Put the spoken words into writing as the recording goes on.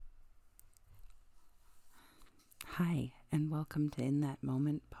Hi, and welcome to In That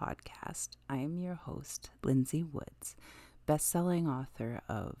Moment podcast. I am your host, Lindsay Woods, best-selling author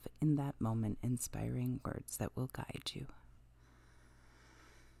of In That Moment, Inspiring Words That Will Guide You.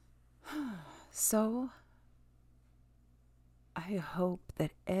 So, I hope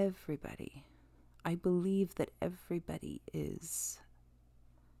that I believe that everybody is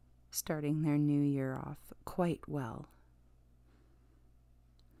starting their new year off quite well.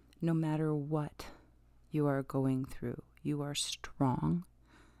 No matter what you are going through, you are strong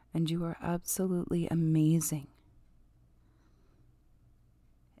and you are absolutely amazing.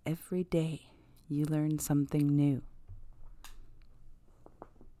 Every day you learn something new.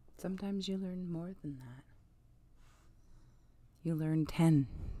 Sometimes you learn more than that. You learn 10,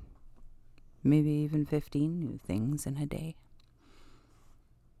 maybe even 15 new things in a day.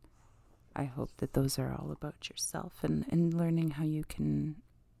 I hope that those are all about yourself and learning how you can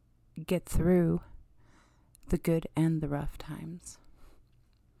get through the good and the rough times.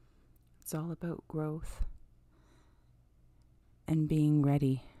 It's all about growth and being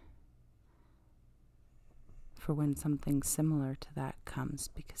ready for when something similar to that comes,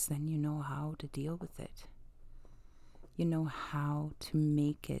 because then you know how to deal with it. You know how to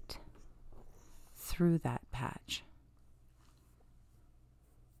make it through that patch.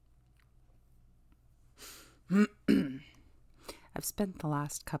 I've spent the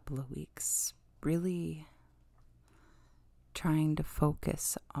last couple of weeks really trying to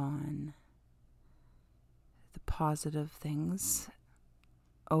focus on the positive things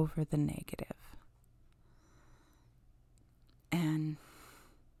over the negative. And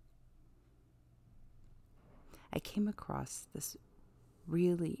I came across this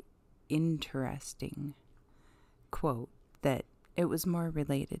really interesting quote that it was more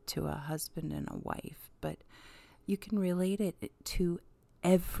related to a husband and a wife, but you can relate it to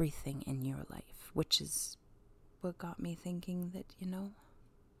everything in your life, which is what got me thinking that,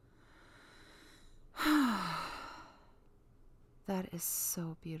 that is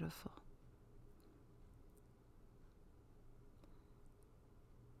so beautiful.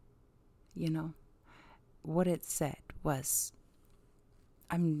 What it said was,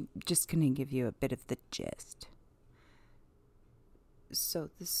 I'm just going to give you a bit of the gist. So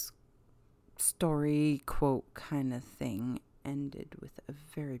this story quote kind of thing ended with a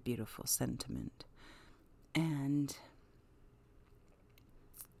very beautiful sentiment. And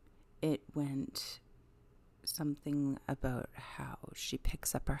it went something about how she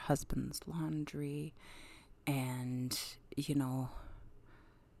picks up her husband's laundry and,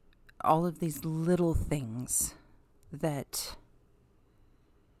 all of these little things that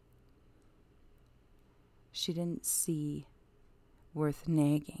she didn't see worth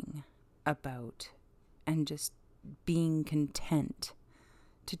nagging about, and just being content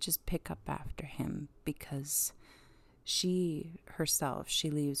to just pick up after him, because she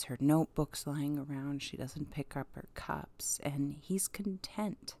leaves her notebooks lying around, she doesn't pick up her cups, and he's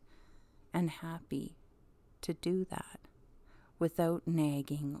content and happy to do that without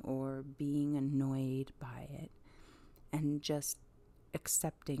nagging or being annoyed by it, and just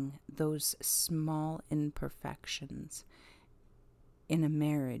accepting those small imperfections in a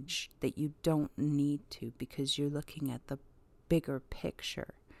marriage that you don't need to, because you're looking at the bigger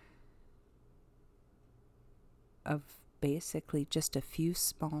picture of basically just a few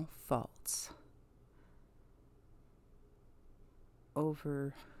small faults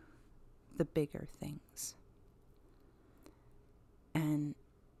over the bigger things. And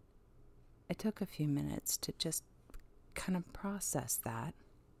it took a few minutes to just kind of process that.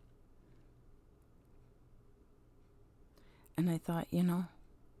 And I thought,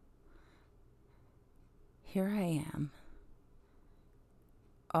 here I am,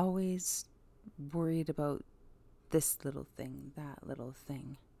 always worried about this little thing, that little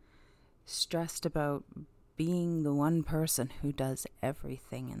thing, stressed about being the one person who does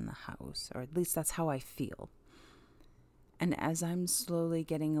everything in the house, or at least that's how I feel. And as I'm slowly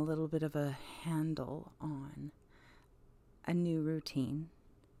getting a little bit of a handle on a new routine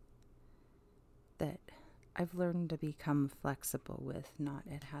that I've learned to become flexible with, not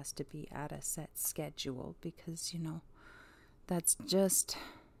it has to be at a set schedule, because, that's just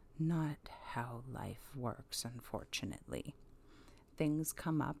not how life works, unfortunately. Things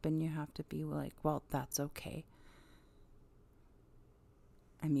come up and you have to be like, well, that's okay.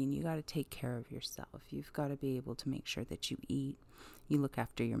 I mean, you got to take care of yourself. You've got to be able to make sure that you eat, you look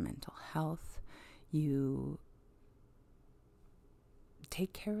after your mental health, you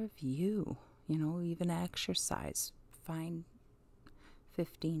take care of you, even exercise. Find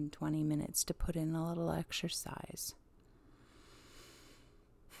 15, 20 minutes to put in a little exercise.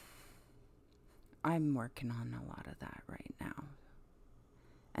 I'm working on a lot of that right now.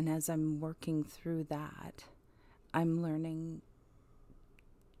 And as I'm working through that, I'm learning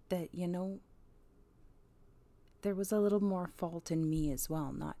that, there was a little more fault in me as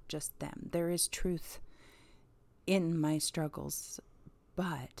well, not just them. There is truth in my struggles,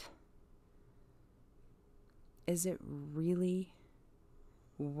 but is it really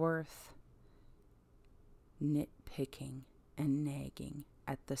worth nitpicking and nagging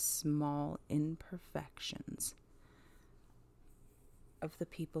at the small imperfections of the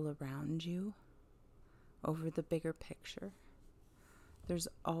people around you over the bigger picture? There's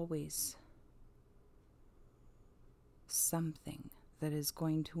always something that is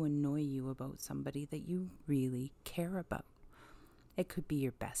going to annoy you about somebody that you really care about. It could be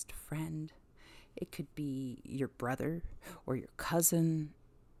your best friend. It could be your brother or your cousin,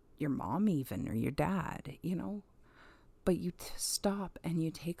 your mom even, or your dad, But you stop and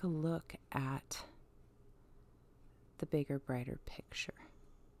you take a look at the bigger, brighter picture.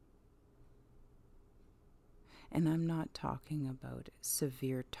 And I'm not talking about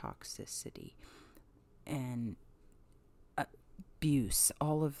severe toxicity and abuse,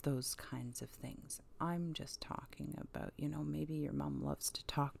 all of those kinds of things. I'm just talking about, maybe your mom loves to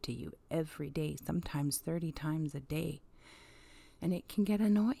talk to you every day, sometimes 30 times a day, and it can get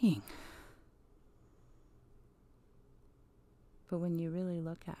annoying. But when you really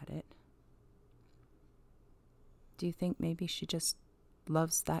look at it, do you think maybe she just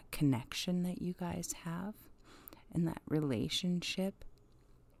loves that connection that you guys have and that relationship?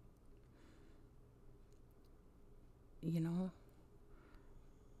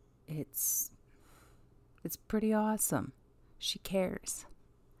 It's pretty awesome. She cares.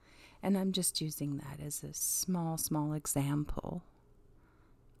 And I'm just using that as a small example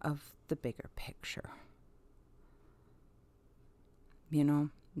of the bigger picture. If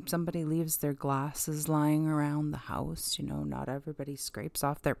somebody leaves their glasses lying around the house, not everybody scrapes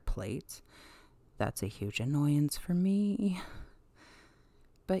off their plates. That's a huge annoyance for me.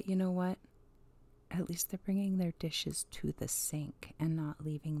 But you know what? At least they're bringing their dishes to the sink and not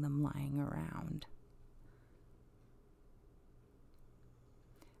leaving them lying around.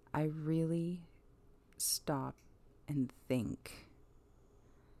 I really stop and think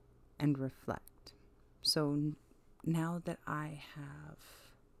and reflect. So now that I have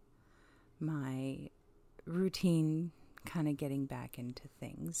my routine kind of getting back into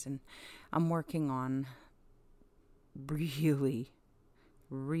things, and I'm working on really,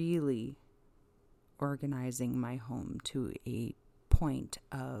 really organizing my home to a point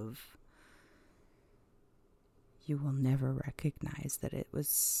of you will never recognize that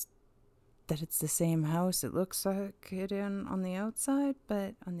it's the same house. It looks like it on the outside,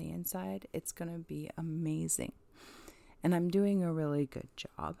 but on the inside, it's going to be amazing. And I'm doing a really good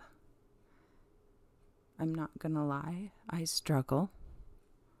job. I'm not going to lie. I struggle.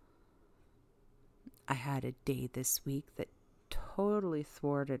 I had a day this week that totally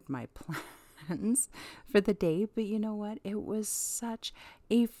thwarted my plans for the day. But you know what? It was such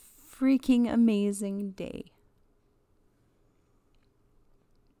a freaking amazing day.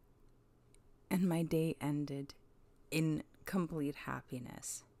 And my day ended in complete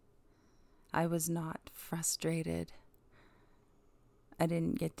happiness. I was not frustrated. I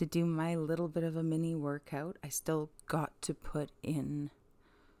didn't get to do my little bit of a mini workout. I still got to put in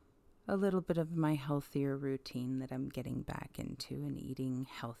a little bit of my healthier routine that I'm getting back into and eating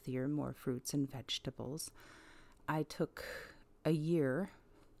healthier, more fruits and vegetables. I took a year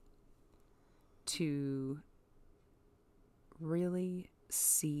to really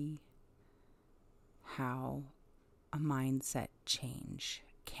see how a mindset change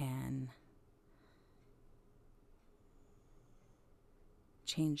can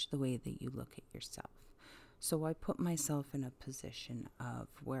change the way that you look at yourself. So I put myself in a position of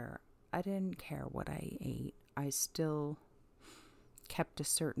where I didn't care what I ate. I still kept a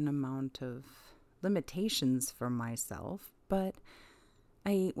certain amount of limitations for myself, but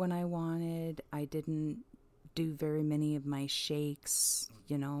I ate when I wanted. I didn't do very many of my shakes,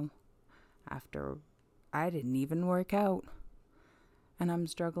 after I didn't even work out. And I'm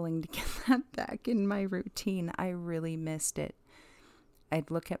struggling to get that back in my routine. I really missed it. I'd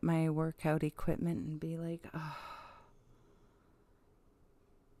look at my workout equipment and be like, oh.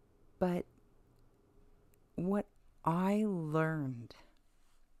 But what I learned,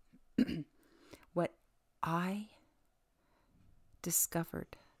 what I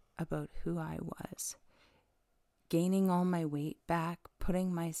discovered about who I was, gaining all my weight back,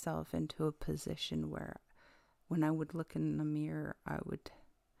 putting myself into a position where when I would look in the mirror, I would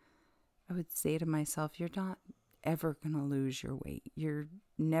say to myself, you're not ever going to lose your weight. You're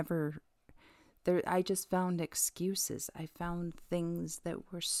never I just found excuses. I found things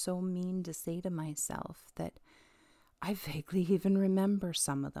that were so mean to say to myself that I vaguely even remember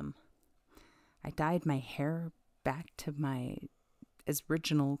some of them. I dyed my hair back to my as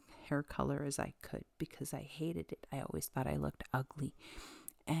original hair color as I could because I hated it. I always thought I looked ugly.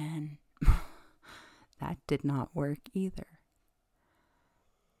 And that did not work either.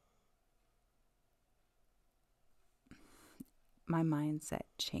 My mindset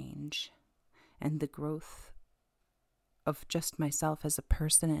change and the growth of just myself as a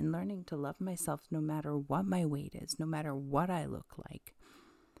person and learning to love myself no matter what my weight is, no matter what I look like.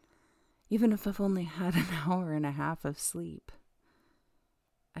 Even if I've only had an hour and a half of sleep,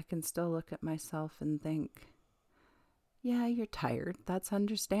 I can still look at myself and think, yeah, you're tired. That's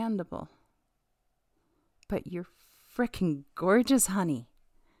understandable. But you're freaking gorgeous, honey.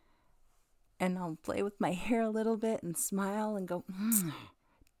 And I'll play with my hair a little bit and smile and go,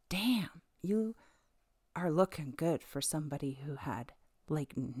 damn, you are looking good for somebody who had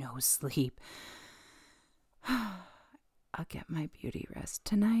like no sleep. I'll get my beauty rest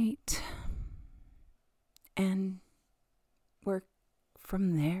tonight and work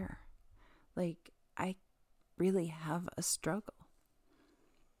from there. Like, I really have a struggle.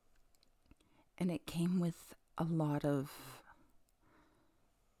 And it came with a lot of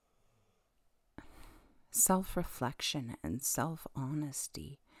self-reflection and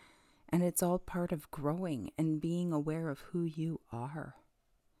self-honesty. And it's all part of growing and being aware of who you are.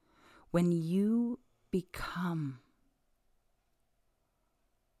 When you become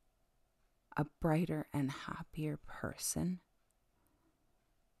a brighter and happier person,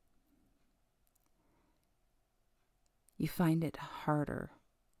 you find it harder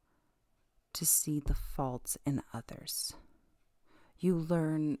to see the faults in others. You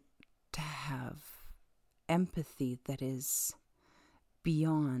learn to have empathy that is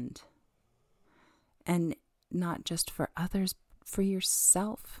beyond, and not just for others, for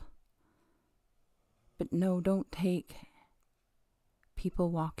yourself. But no, don't take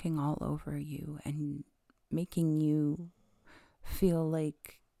people walking all over you and making you feel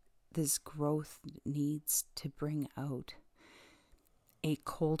like this growth needs to bring out a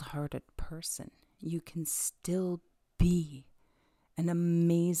cold-hearted person. You can still be an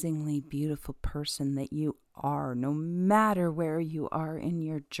amazingly beautiful person that you are, no matter where you are in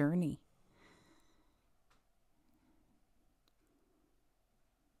your journey.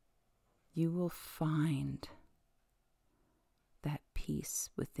 You will find that peace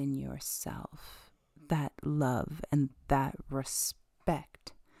within yourself, that love and that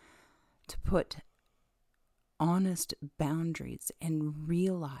respect to put honest boundaries and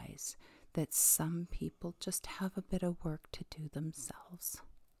realize that some people just have a bit of work to do themselves.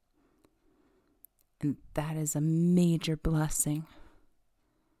 And that is a major blessing.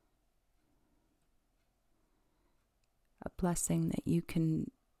 A blessing that you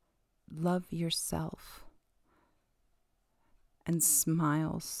can love yourself and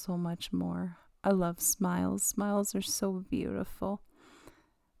smile so much more. I love smiles. Smiles are so beautiful.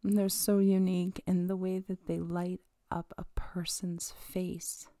 And they're so unique in the way that they light up a person's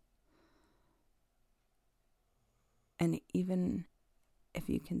face. And even if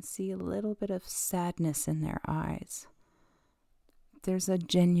you can see a little bit of sadness in their eyes, there's a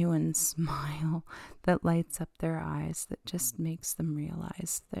genuine smile that lights up their eyes that just makes them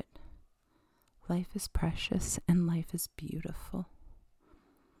realize that life is precious and life is beautiful.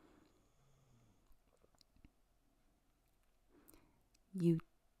 You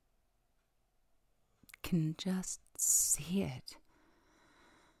can just see it.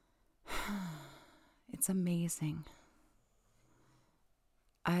 It's amazing.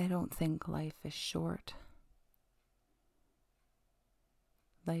 I don't think life is short.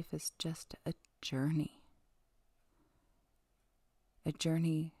 Life is just a journey. A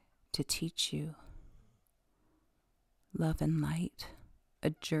journey to teach you love and light. A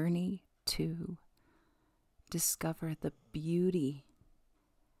journey to discover the beauty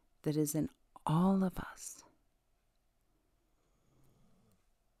that is in all of us.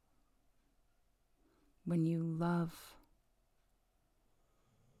 When you love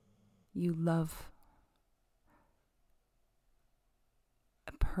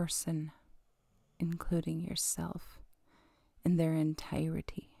a person, including yourself, in their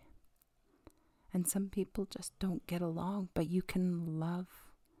entirety. And some people just don't get along, but you can love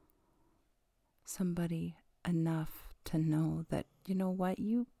somebody enough to know that, you know what,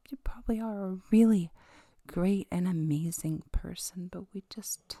 you probably are a really great and amazing person, but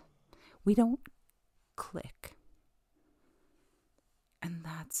we don't click. And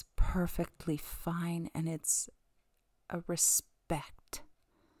that's perfectly fine, and it's a respect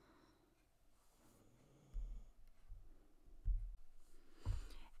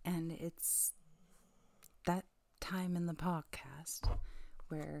it's that time in the podcast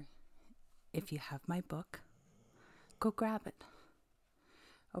where if you have my book, go grab it.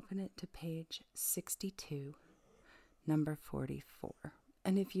 Open it to page 62, number 44.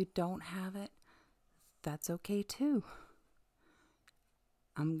 And if you don't have it, that's okay too.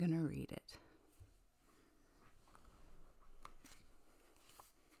 I'm going to read it.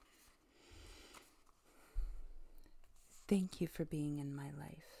 Thank you for being in my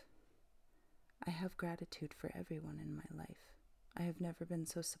life. I have gratitude for everyone in my life. I have never been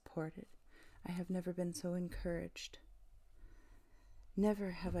so supported. I have never been so encouraged.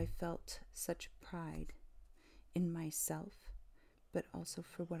 Never have I felt such pride in myself, but also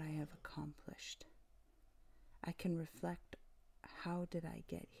for what I have accomplished. I can reflect, how did I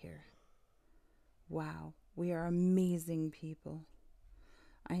get here? Wow, we are amazing people.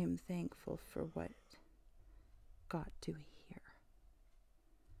 I am thankful for what got to here.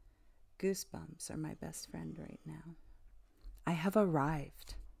 Goosebumps are my best friend right now. I have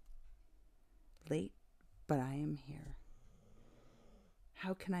arrived. Late, but I am here.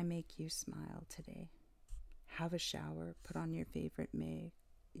 How can I make you smile today? Have a shower, put on your favorite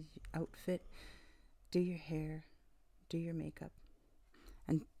outfit, do your hair, do your makeup,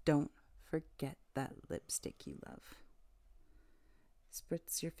 and don't forget that lipstick you love.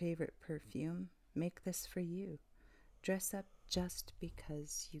 Spritz your favorite perfume. Make this for you. Dress up just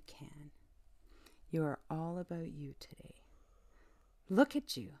because you can. You are all about you today. Look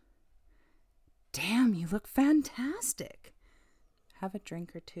at you. Damn, you look fantastic. Have a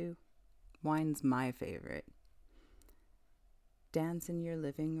drink or two. Wine's my favorite. Dance in your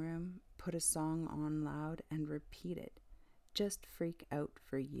living room, put a song on loud and repeat it. Just freak out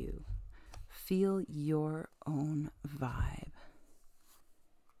for you. Feel your own vibe.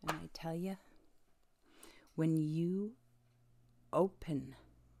 And I tell you, when you open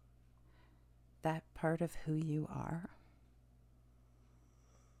that part of who you are,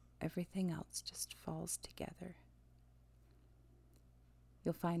 everything else just falls together.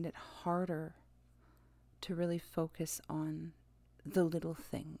 You'll find it harder to really focus on the little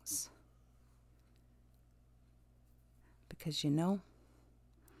things. Because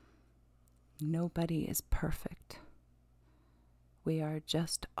nobody is perfect. We are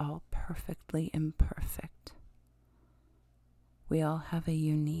just all perfectly imperfect. We all have a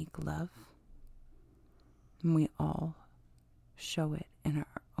unique love, and we all show it in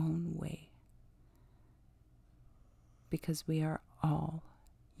our own way. Because we are all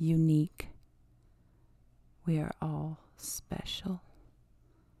unique. We are all special.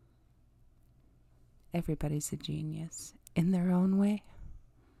 Everybody's a genius in their own way.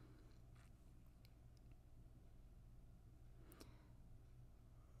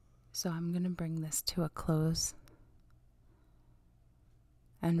 So I'm going to bring this to a close.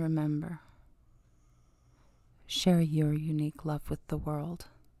 And remember, share your unique love with the world.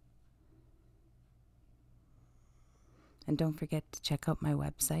 And don't forget to check out my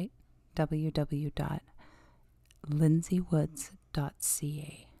website,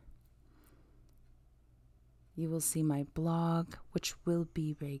 www.lindsaywoods.ca. You will see my blog, which will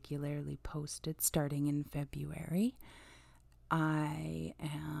be regularly posted starting in February. I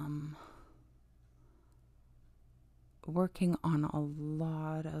am working on a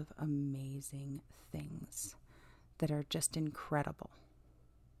lot of amazing things that are just incredible.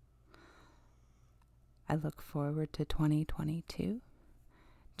 I look forward to 2022.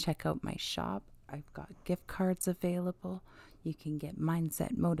 Check out my shop. I've got gift cards available. You can get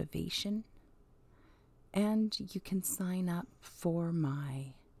mindset motivation. And you can sign up for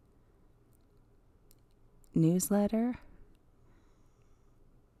my newsletter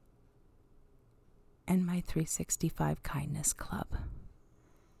and my 365 Kindness Club.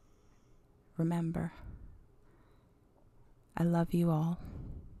 Remember, I love you all,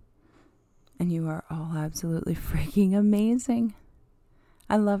 and you are all absolutely freaking amazing.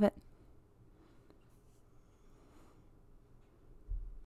 I love it.